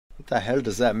What the hell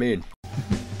does that mean?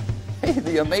 Hey,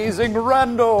 the amazing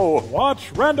Rando!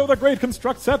 Watch Rando the Great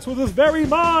construct sets with his very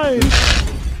mind!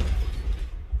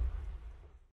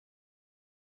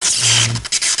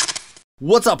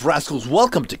 What's up, rascals?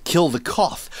 Welcome to Kill the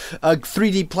KOTH, a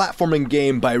 3D platforming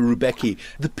game by Rubeki.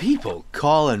 The people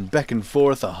call and beckon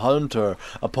forth a hunter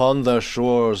upon their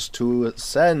shores to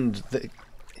ascend the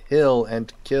hill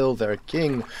and kill their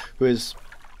king, who is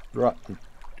rotten.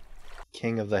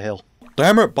 King of the hill.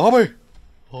 Damn it, Bobby!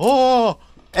 Oh!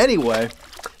 Anyway,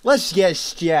 let's get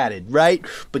started, right?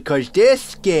 Because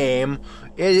this game,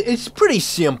 it's pretty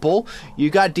simple. You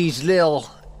got these little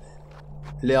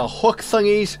hook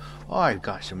thingies. Oh, I've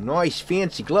got some nice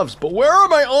fancy gloves, but where are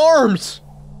my arms?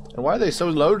 And why are they so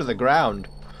low to the ground?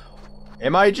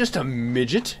 Am I just a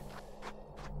midget?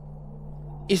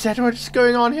 Is that what's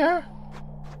going on here?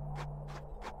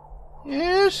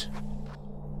 Yes?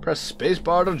 Press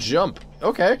spacebar to jump.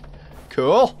 Okay,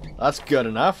 cool. That's good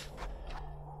enough.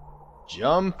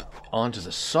 Jump onto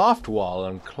the soft wall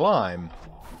and climb.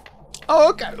 Oh,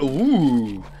 okay.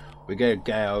 Ooh. We gotta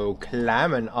go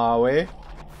climbing, are we?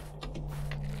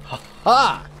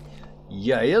 Ha!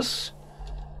 Yes.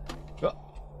 Oh,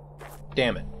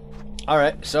 damn it.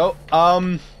 Alright, so,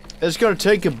 it's gonna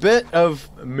take a bit of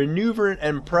maneuvering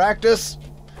and practice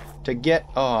to get...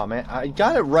 Oh, man, I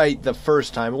got it right the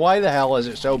first time. Why the hell is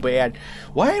it so bad?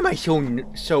 Why am I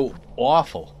so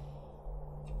awful?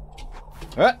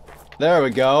 There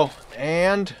we go.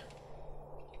 And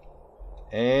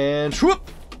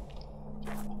whoop!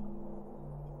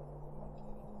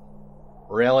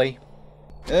 Really?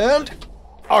 And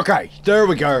okay, there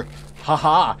we go.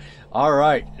 Haha.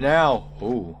 Alright, now.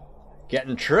 Ooh.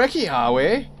 Getting tricky, are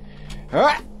we?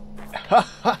 Ha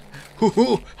ha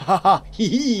ha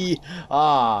hee.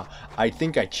 Ah, I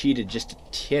think I cheated just a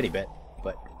titty bit,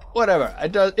 but whatever.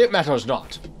 It matters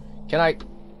not. Can I?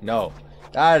 No.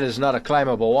 That is not a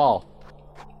climbable wall.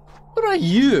 What are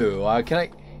you? Can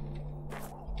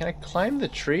I climb the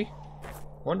tree?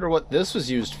 Wonder what this was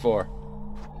used for.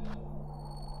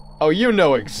 Oh, you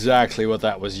know exactly what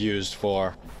that was used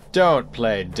for. Don't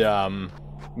play dumb,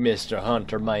 Mr.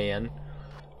 Hunter Man.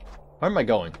 Where am I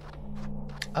going?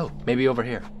 Oh, maybe over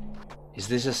here. Is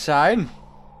this a sign?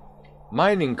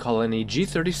 Mining colony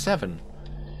G37.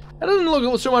 That doesn't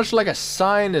look so much like a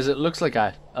sign as it looks like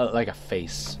a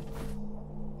face.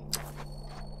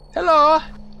 Hello.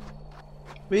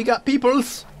 We got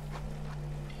peoples.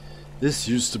 This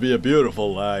used to be a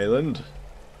beautiful island,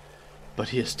 but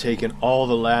he has taken all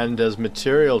the land as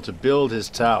material to build his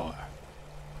tower.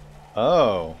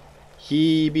 Oh,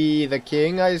 he be the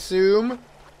king, I assume?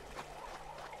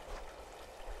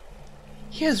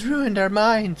 He has ruined our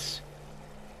minds.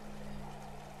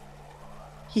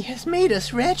 He has made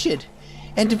us wretched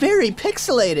and very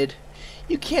pixelated.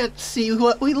 You can't see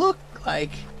what we look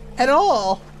like at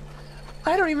all.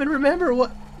 I don't even remember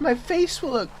what my face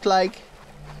looked like.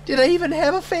 Did I even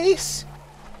have a face?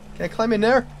 Can I climb in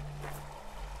there?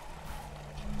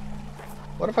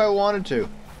 What if I wanted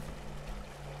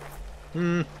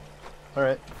to?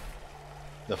 Alright.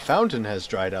 The fountain has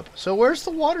dried up. So where's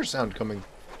the water sound coming?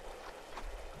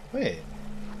 Wait.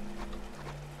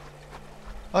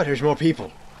 Oh, there's more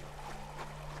people.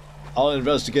 I'll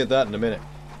investigate that in a minute.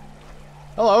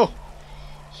 Hello.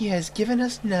 He has given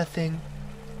us nothing.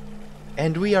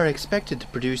 And we are expected to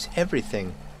produce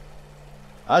everything.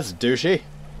 That's douchey.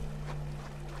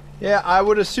 Yeah, I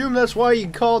would assume that's why you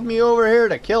called me over here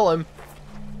to kill him.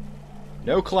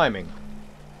 No climbing.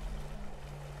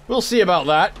 We'll see about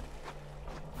that.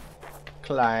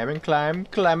 Climb and climb,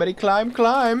 calamity, climb,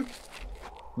 climb.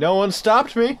 No one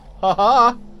stopped me.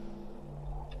 Haha.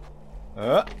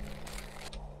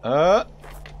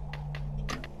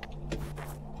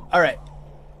 Alright.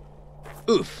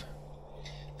 Oof.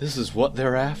 This is what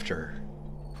they're after.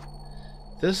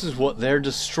 This is what they're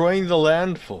destroying the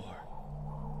land for.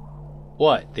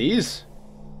 What? These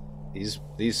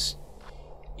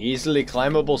easily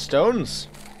climbable stones?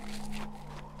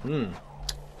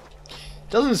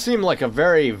 Doesn't seem like a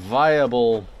very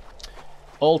viable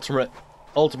ultimate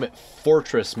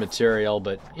fortress material,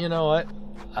 but you know what?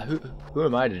 Who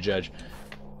am I to judge?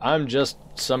 I'm just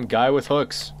some guy with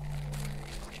hooks.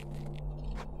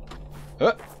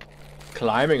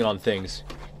 Climbing on things.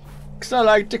 'Cause I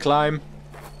like to climb.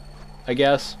 I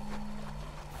guess.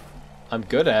 I'm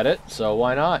good at it, so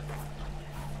why not?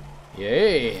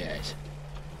 Yes.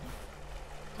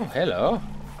 Oh, hello.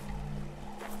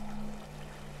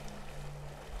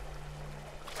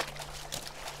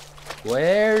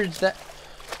 Where's that?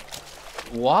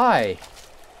 Why?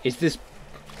 Is this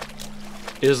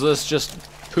just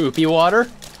poopy water?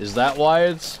 Is that why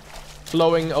it's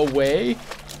flowing away?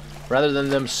 rather than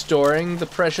them storing the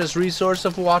precious resource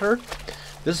of water.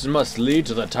 This must lead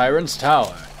to the tyrant's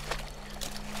tower.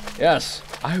 Yes,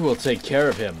 I will take care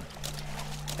of him.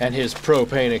 And his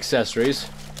propane accessories.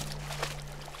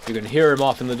 You can hear him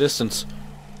off in the distance.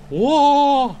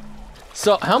 Whoa!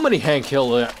 So, how many Hank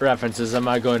Hill references am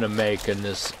I going to make in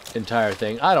this entire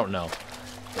thing? I don't know.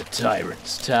 The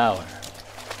Tyrant's Tower.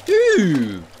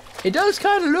 Ooh! It does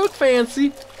kind of look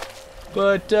fancy.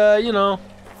 But, you know,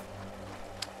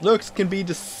 looks can be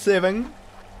deceiving.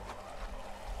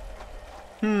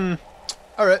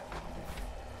 Alright.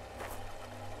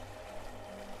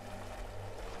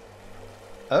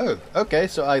 Oh, okay,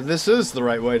 so this is the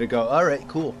right way to go. Alright,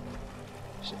 cool.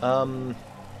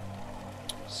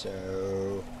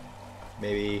 So,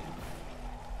 maybe...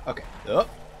 Okay, up,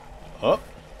 up,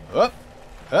 up,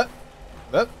 up,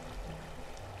 up.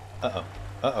 Uh-oh,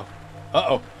 uh-oh,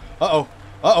 uh-oh, uh-oh,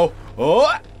 uh-oh,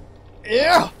 oh!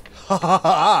 Yeah! Ha ha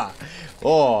ha!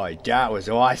 Boy, that was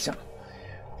awesome.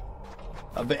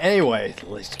 But anyway,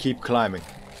 let's keep climbing.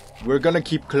 We're gonna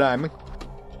keep climbing.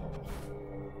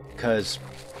 Because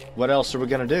what else are we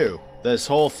gonna do? This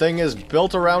whole thing is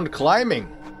built around climbing,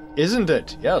 isn't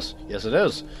it? Yes, yes it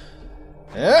is.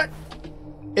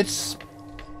 It's...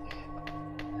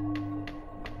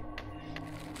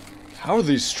 How are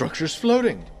these structures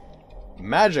floating?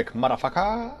 Magic,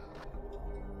 motherfucker!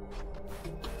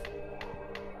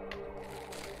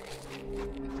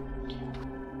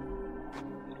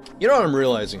 You know what I'm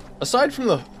realizing? Aside from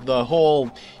the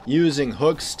whole using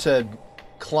hooks to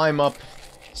climb up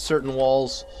certain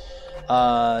walls,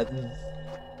 oh,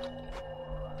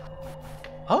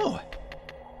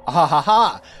 ha ha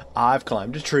ha! I've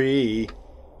climbed a tree.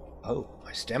 Oh,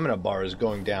 my stamina bar is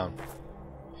going down.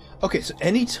 Okay, so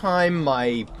anytime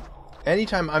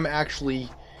I'm actually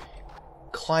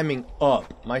climbing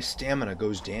up, my stamina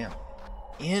goes down.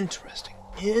 Interesting,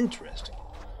 interesting.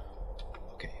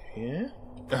 Okay, yeah.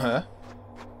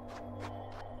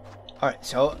 Alright,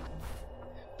 so...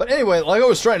 But anyway, like I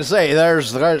was trying to say,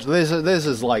 this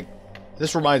is like...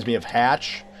 This reminds me of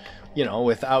Hatch. You know,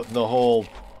 without the whole...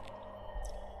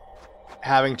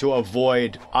 having to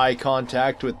avoid eye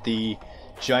contact with the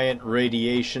giant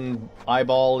radiation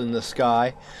eyeball in the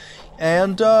sky.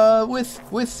 And,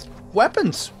 with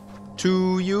weapons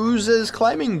to use as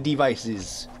climbing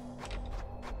devices.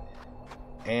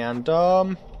 And,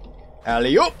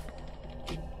 alley-oop!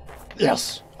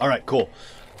 Yes! Alright, cool.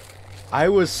 I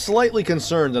was slightly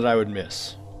concerned that I would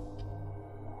miss.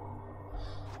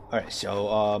 Alright, so,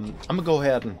 I'm gonna go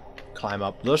ahead and climb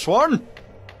up this one.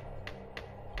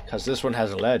 Because this one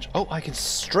has a ledge. Oh, I can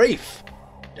strafe!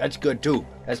 That's good, too.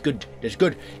 That's good. That's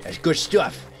good. That's good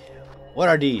stuff. What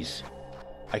are these?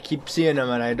 I keep seeing them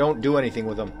and I don't do anything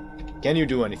with them. Can you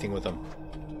do anything with them?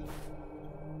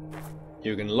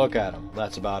 You can look at them.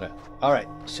 That's about it. Alright,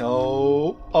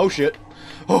 so... Oh, shit.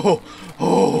 Oh,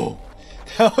 oh.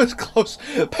 That was close.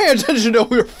 Pay attention to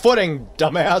your footing,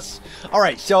 dumbass.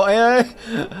 Alright, so... Alright,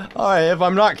 if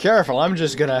I'm not careful, I'm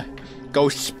just gonna go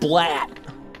splat.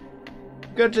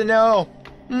 Good to know.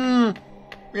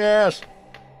 Yes.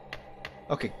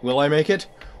 Okay, will I make it?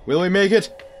 Will we make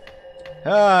it?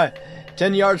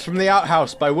 10 yards from the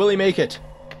outhouse by Willie Make It.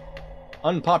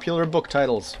 Unpopular book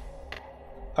titles.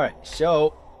 Alright,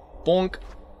 so, bonk.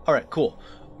 Alright, cool.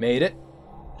 Made it.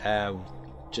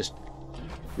 Just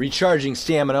recharging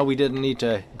stamina. We didn't need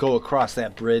to go across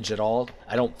that bridge at all,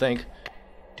 I don't think.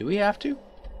 Do we have to?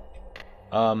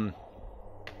 Now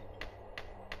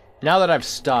that I've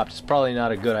stopped, it's probably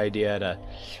not a good idea to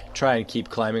try and keep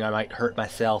climbing. I might hurt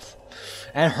myself.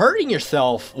 And hurting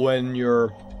yourself when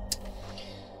you're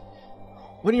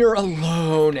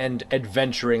alone and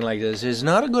adventuring like this is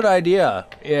not a good idea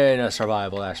in a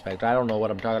survival aspect. I don't know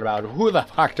what I'm talking about. Who the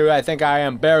fuck do I think I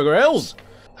am, Bear Grylls?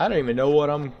 I don't even know what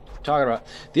I'm talking about.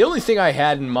 The only thing I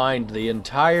had in mind the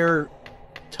entire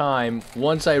time,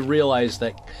 once I realized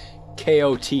that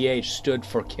K.O.T.H stood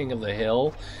for King of the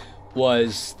Hill,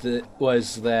 was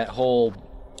that whole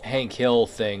Hank Hill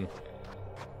thing.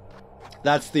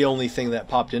 That's the only thing that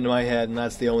popped into my head, and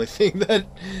that's the only thing that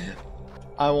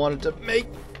I wanted to make.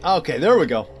 Okay, there we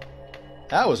go.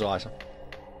 That was awesome.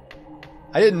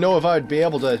 I didn't know if I would be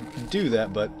able to do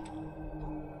that, but...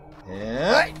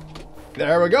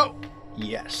 There we go.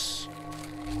 Yes.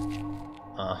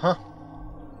 Uh-huh.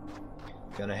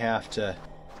 Gonna have to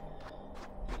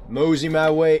mosey my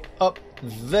way up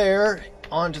there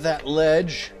onto that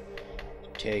ledge.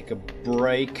 Take a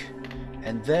break.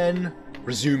 And then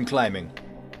resume climbing.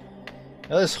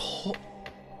 Now this whole...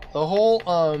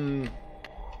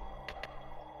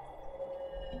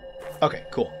 Okay,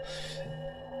 cool.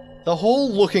 The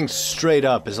whole looking straight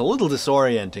up is a little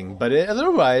disorienting, but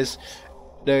otherwise,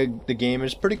 the game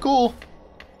is pretty cool.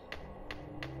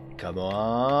 Come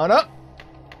on up.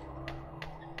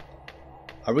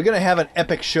 Are we going to have an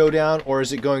epic showdown, or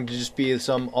is it going to just be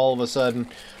some all of a sudden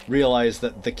realize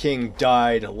that the king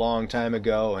died a long time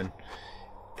ago and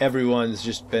everyone's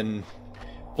just been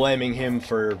blaming him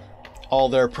for all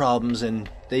their problems and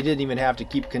they didn't even have to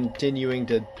keep continuing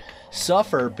to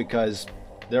suffer because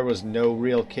there was no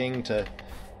real king to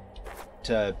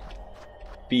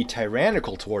be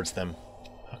tyrannical towards them.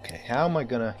 Okay, how am I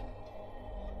gonna...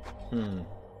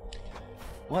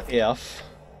 What if...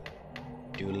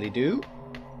 Doodly-doo?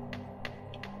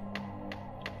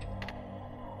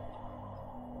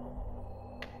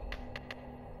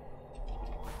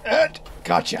 And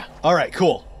gotcha. All right,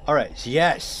 cool. All right,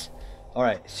 yes. All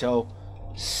right, so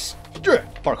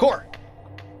parkour.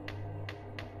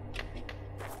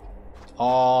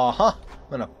 I'm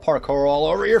gonna parkour all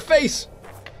over your face.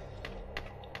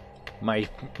 My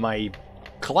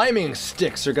climbing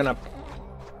sticks are gonna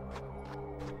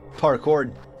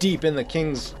parkour deep in the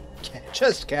king's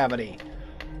chest cavity.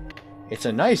 It's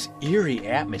a nice eerie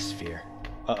atmosphere.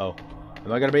 Uh-oh.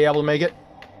 Am I gonna be able to make it?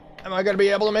 Am I gonna be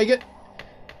able to make it?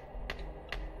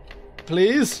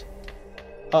 Please?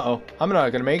 Uh-oh. I'm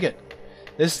not gonna make it.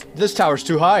 This tower's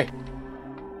too high.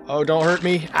 Oh, don't hurt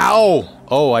me. Ow!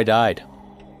 Oh, I died.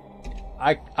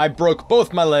 I broke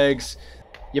both my legs.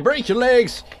 You break your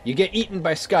legs, you get eaten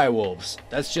by sky wolves.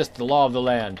 That's just the law of the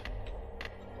land.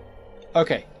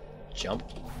 Okay. Jump.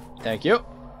 Thank you.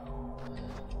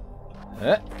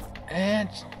 And...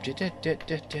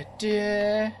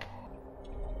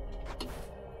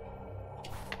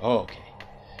 Okay.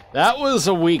 That was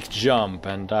a weak jump,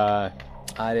 and I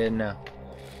didn't know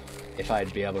if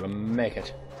I'd be able to make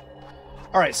it.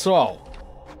 Alright, so...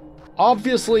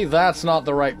 Obviously, that's not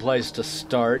the right place to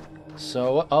start,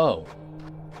 so...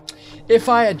 If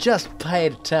I had just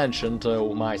paid attention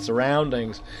to my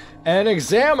surroundings and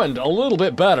examined a little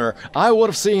bit better, I would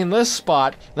have seen this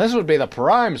spot. This would be the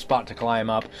prime spot to climb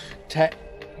up,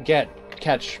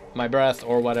 catch my breath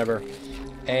or whatever,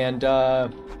 and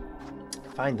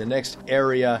find the next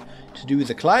area to do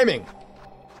the climbing,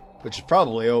 which is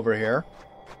probably over here.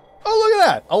 Oh, look at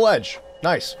that! A ledge.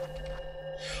 Nice.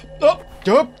 Oh,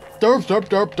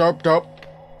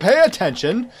 pay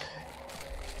attention.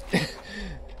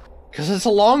 Because it's a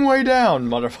long way down,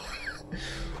 motherfucker.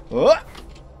 Oh.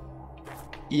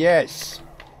 Yes.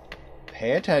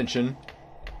 Pay attention.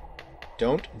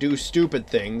 Don't do stupid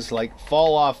things like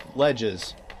fall off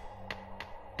ledges.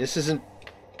 This isn't...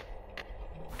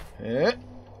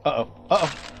 Uh-oh.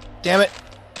 Uh-oh. Damn it.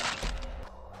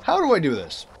 How do I do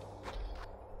this?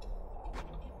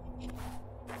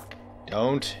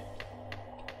 Don't.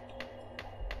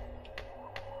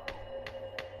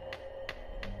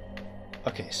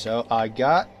 Okay, so I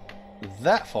got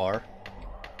that far.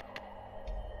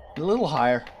 A little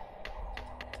higher.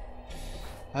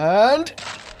 And...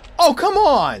 Oh, come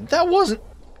on! That wasn't...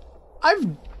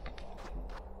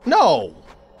 No!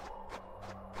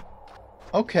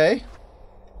 Okay.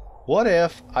 What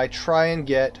if I try and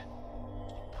get...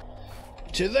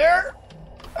 to there?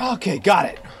 Okay, got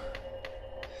it.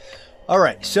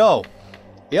 Alright, so...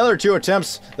 The other two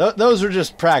attempts, those were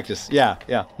just practice. Yeah,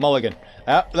 mulligan.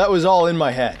 That was all in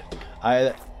my head.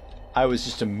 I was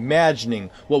just imagining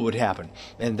what would happen,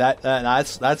 and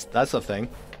that's the thing.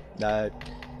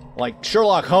 Like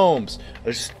Sherlock Holmes,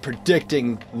 just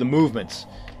predicting the movements.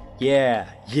 Yeah.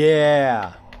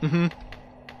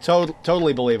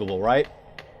 Totally believable, right?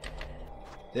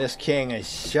 This king is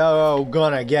so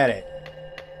gonna get it.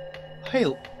 Hey,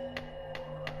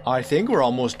 I think we're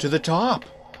almost to the top.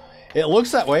 It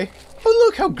looks that way. Oh,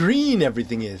 look how green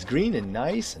everything is. Green and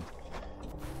nice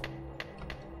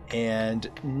and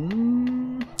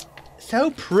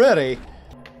so pretty.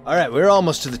 Alright, we're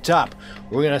almost to the top.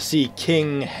 We're gonna see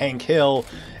King Hank Hill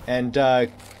and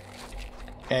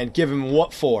give him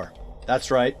what for.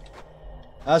 That's right.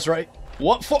 That's right.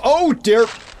 What for? Oh dear.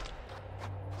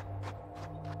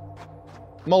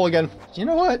 Mulligan. You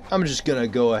know what? I'm just gonna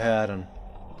go ahead and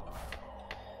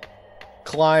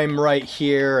climb right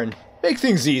here and make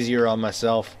things easier on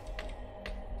myself.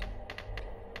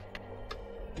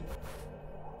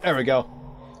 There we go.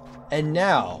 And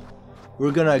now,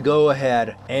 we're gonna go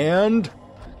ahead and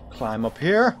climb up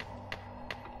here.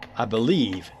 I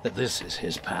believe that this is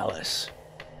his palace.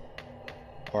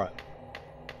 Alright.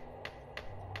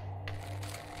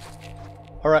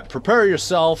 Alright, prepare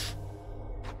yourself.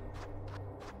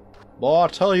 Boy, I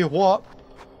tell you what.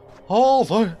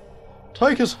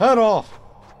 Take his head off.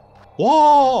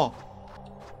 Whoa!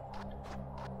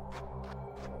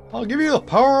 I'll give you the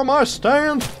power of my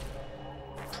stand.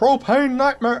 Propane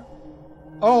nightmare.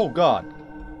 Oh, God.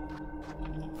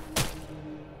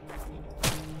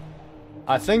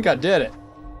 I think I did it.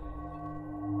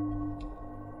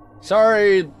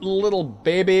 Sorry, little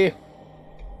baby.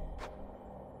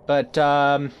 But,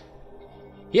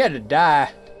 he had to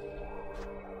die.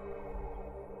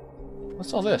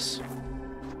 What's all this?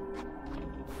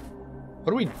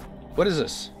 What is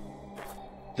this?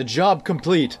 The job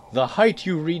complete. The height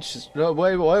you reach is... No,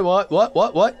 wait, what?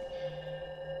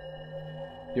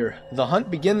 The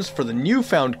hunt begins for the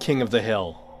newfound king of the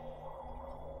hill.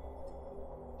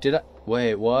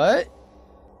 Wait, what?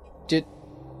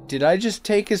 Did I just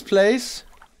take his place?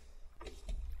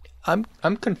 I'm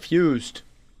confused.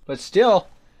 But still,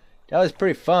 that was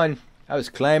pretty fun. I was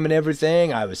climbing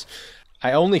everything.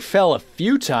 I only fell a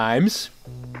few times.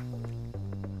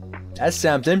 That's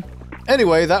something.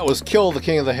 Anyway, that was Kill the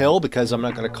King of the Hill, because I'm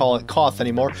not going to call it KOTH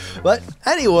anymore. But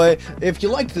anyway, if you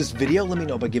liked this video, let me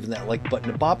know by giving that like button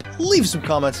a bop. Leave some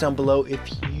comments down below if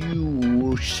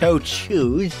you so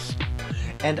choose.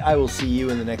 And I will see you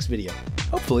in the next video.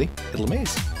 Hopefully, it'll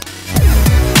amaze.